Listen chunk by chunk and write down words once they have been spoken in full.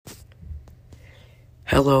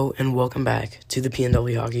Hello and welcome back to the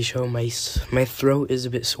PNW Hockey Show. My throat is a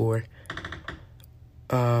bit sore.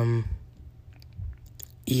 Yeah,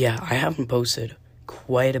 I haven't posted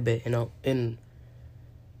quite a bit in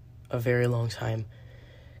a very long time.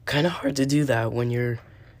 Kind of hard to do that when you're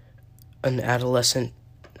an adolescent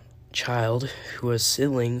child who has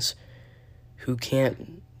siblings who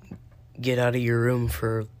can't get out of your room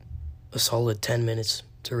for a solid 10 minutes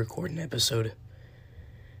to record an episode.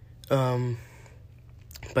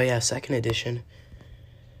 But yeah, second edition.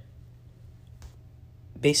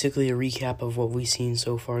 Basically a recap of what we've seen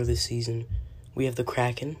so far this season. We have the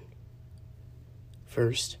Kraken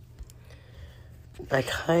first. I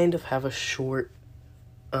kind of have a short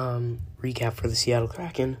recap for the Seattle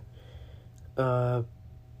Kraken. I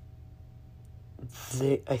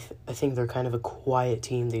think they're kind of a quiet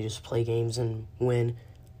team. They just play games and win,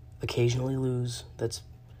 occasionally lose. That's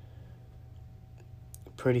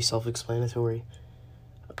pretty self-explanatory.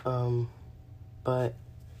 But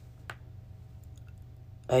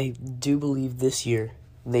I do believe this year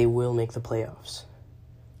they will make the playoffs.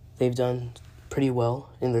 They've done pretty well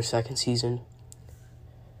in their second season.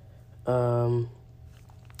 They're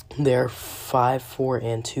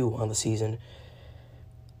 5-4-2 on the season.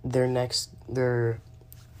 Their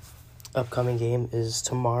upcoming game is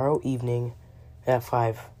tomorrow evening at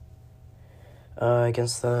 5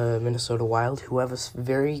 against the Minnesota Wild, who have a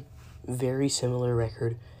very, very similar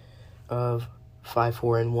record of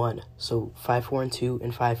 5-4-1. So 5-4-2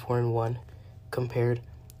 and 5-4-1 compared,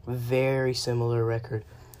 very similar record.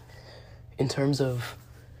 In terms of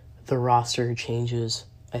the roster changes,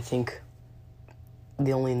 I think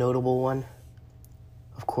the only notable one,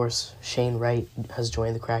 of course, Shane Wright has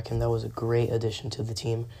joined the Kraken. That was a great addition to the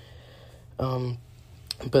team.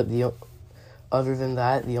 But other than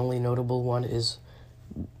that, the only notable one is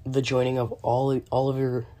the joining of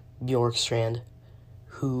Oliver Bjorkstrand,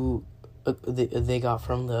 who they got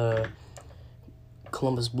from the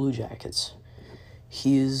Columbus Blue Jackets.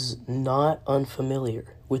 He is not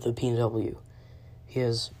unfamiliar with the PNW. He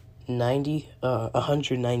has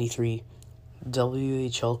 193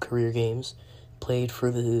 WHL career games, played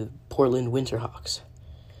for the Portland Winterhawks.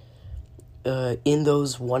 In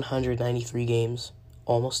those 193 games,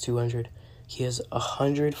 almost 200, he has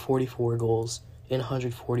 144 goals and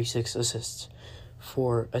 146 assists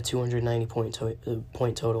for a 290 point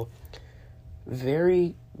total.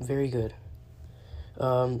 Very, very good.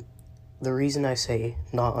 The reason I say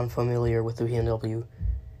not unfamiliar with the PNW,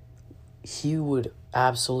 he would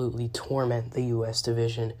absolutely torment the U.S.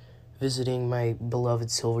 division, visiting my beloved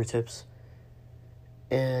Silvertips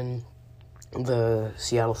and the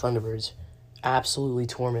Seattle Thunderbirds. Absolutely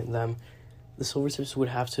torment them. The Silvertips would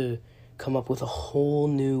have to come up with a whole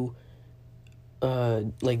new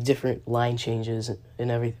different line changes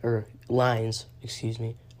and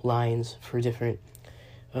lines for different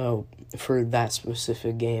for that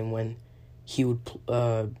specific game when he would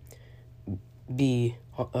be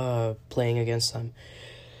playing against them.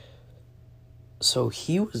 So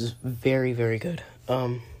he was very, very good.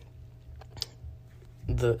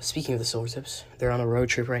 Speaking of the Silvertips, they're on a road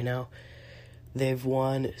trip right now. They've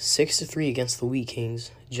won 6-3 against the Wheat Kings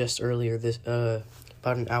just earlier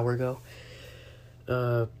about an hour ago.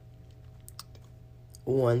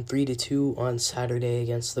 Won 3-2 on Saturday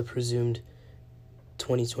against the presumed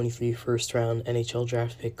 2023 first-round NHL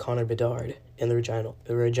draft pick Connor Bedard and the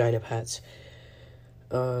Regina Pats.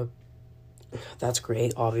 That's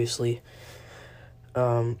great, obviously.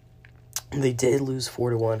 They did lose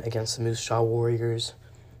 4-1 against the Moose Jaw Warriors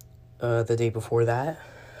the day before that.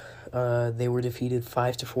 They were defeated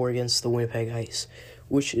 5-4 against the Winnipeg Ice,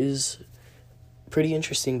 which is pretty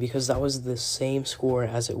interesting because that was the same score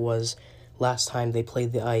as it was last time they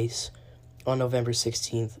played the Ice on November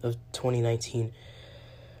 16th of 2019.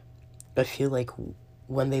 I feel like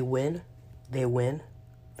when they win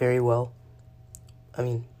very well. I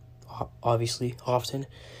mean, obviously, often.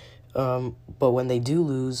 But when they do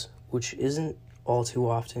lose, which isn't all too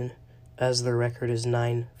often, as their record is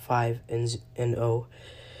 9-5-0,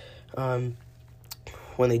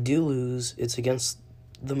 when they do lose, it's against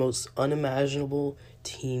the most unimaginable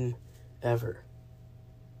team ever.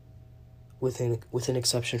 With an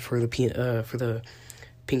exception for the Pink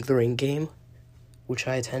the Ring game, which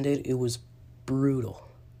I attended, it was brutal.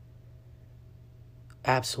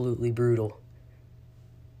 Absolutely brutal.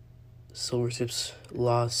 Silvertips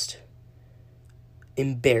lost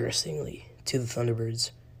embarrassingly to the Thunderbirds,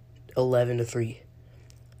 11-3.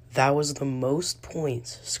 That was the most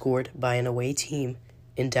points scored by an away team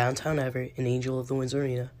in downtown Everett in Angel of the Winds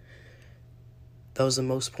Arena. That was the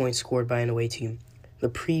most points scored by an away team. The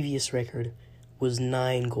previous record was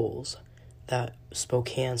 9 goals. that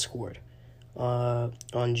Spokane scored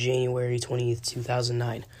on January 20th,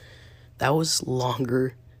 2009. That was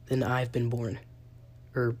longer than I've been born.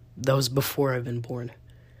 Or that was before I've been born.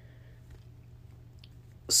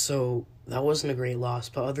 So that wasn't a great loss.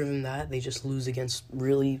 But other than that, they just lose against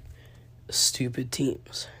really stupid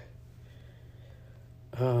teams.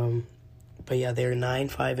 But yeah, they're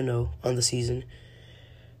 9-5-0 on the season.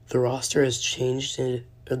 The roster has changed. I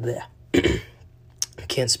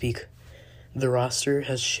can't speak. The roster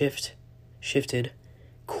has shifted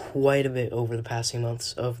quite a bit over the past few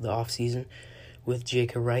months of the offseason, with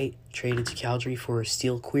Jacob Wright traded to Calgary for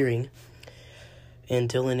Steele Queering, and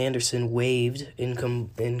Dylan Anderson waived in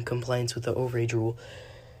compliance with the overage rule.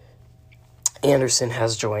 Anderson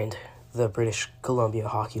has joined the British Columbia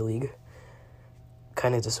Hockey League.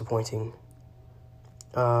 Kind of disappointing.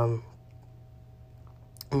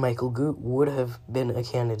 Michael Goot would have been a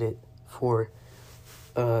candidate for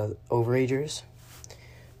overagers,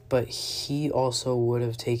 but he also would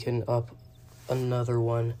have taken up another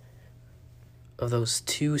one of those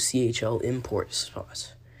 2 CHL import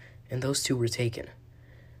spots, and those 2 were taken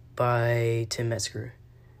by Tim Metzger,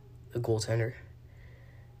 the goaltender,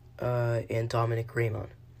 and Dominic Raymond.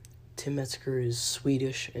 Tim Metzger is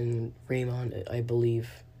Swedish, and Raymond, I believe,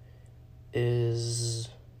 is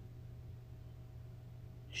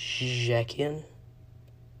Czechian,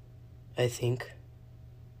 I think.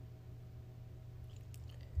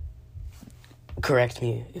 Correct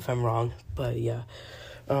me if I'm wrong, but yeah.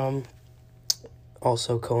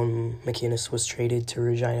 Also, Cohen McInnes was traded to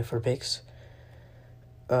Regina for picks.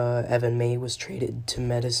 Evan May was traded to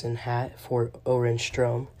Medicine Hat for Oren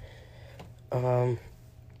Strom.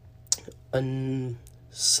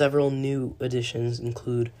 Several new additions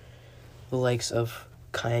include the likes of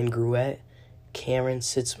Kyan Gruet, Cameron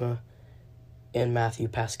Sitzma, and Matthew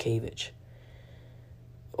Paskevich.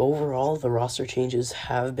 Overall, the roster changes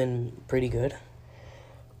have been pretty good.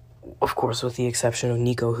 Of course, with the exception of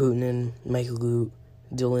Nico Hooten, Michael Goot,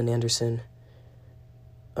 Dylan Anderson,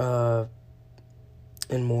 and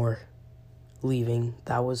more leaving.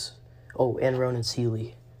 And Ronan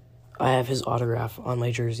Seeley. I have his autograph on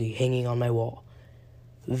my jersey hanging on my wall.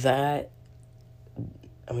 That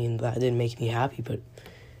didn't make me happy, but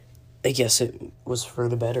I guess it was for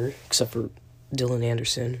the better, except for Dylan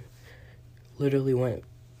Anderson. Literally went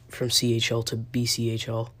from CHL to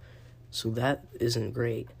BCHL, so that isn't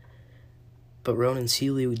great. But Ronan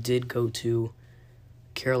Seeley did go to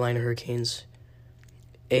Carolina Hurricanes,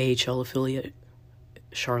 AHL affiliate,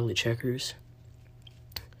 Charlotte Checkers.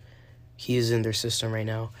 He is in their system right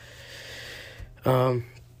now.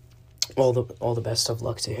 All the best of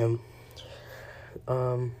luck to him.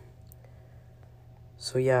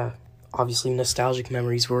 So yeah, obviously nostalgic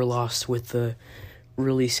memories were lost with the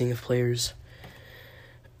releasing of players.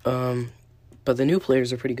 But the new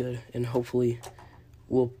players are pretty good, and hopefully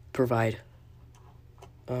will provide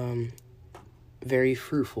very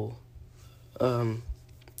fruitful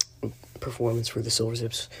performance for the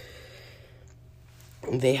Silvertips.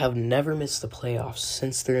 They have never missed the playoffs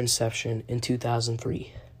since their inception in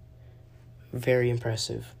 2003. Very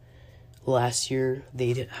impressive. Last year,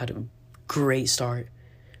 they had a great start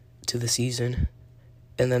to the season,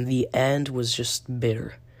 and then the end was just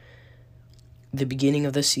bitter. The beginning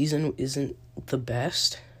of the season isn't the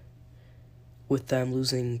best, with them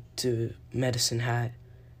losing to Medicine Hat,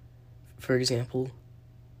 for example,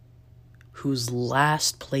 who's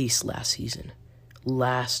last place last season.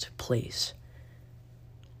 Last place.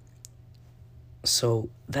 So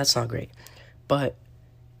that's not great. But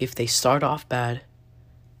if they start off bad,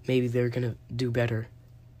 maybe they're going to do better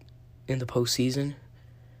in the postseason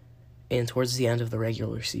and towards the end of the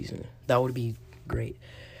regular season. That would be great.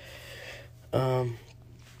 Let's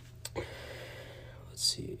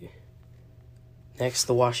see. Next,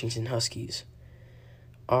 the Washington Huskies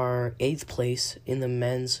are 8th place in the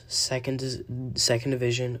men's second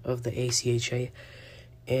division of the ACHA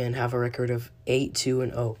and have a record of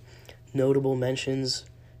 8-2-0. Notable mentions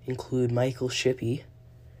include Michael Shippey,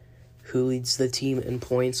 who leads the team in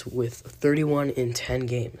points with 31 in 10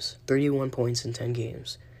 games. 31 points in 10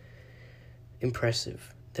 games.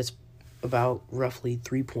 Impressive. That's about roughly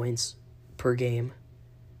 3 points per game.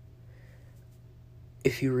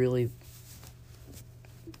 If you really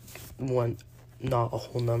want not a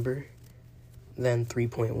whole number, then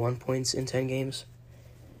 3.1 points in 10 games.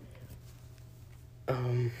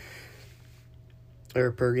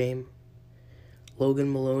 Or per game.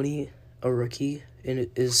 Logan Maloney, a rookie, and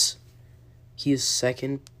he is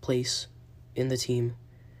second place in the team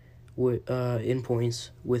in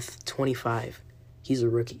points with 25. He's a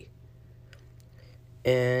rookie.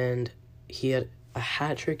 And he had a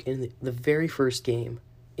hat trick in the very first game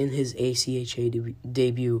in his ACHA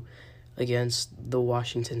debut against the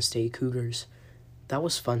Washington State Cougars. That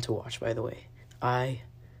was fun to watch, by the way. I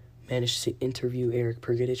managed to interview Eric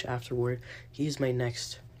Pergidich afterward. He's my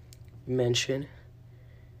next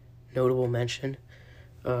notable mention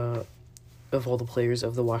of all the players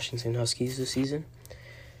of the Washington Huskies this season.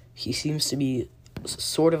 He seems to be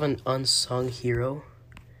sort of an unsung hero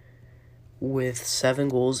with 7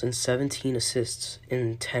 goals and 17 assists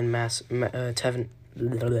in 10 matchups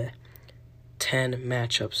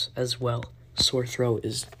as well. Sore throat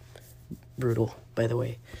is brutal, by the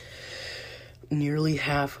way. Nearly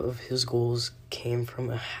half of his goals came from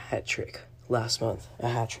a hat trick last month. A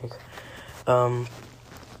hat trick.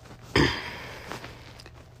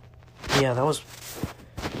 Yeah, that was...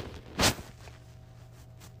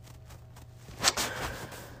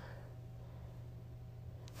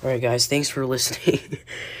 Alright, guys, thanks for listening.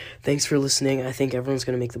 I think everyone's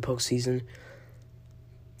going to make the postseason.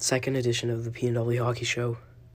 Second edition of the P&W Hockey Show.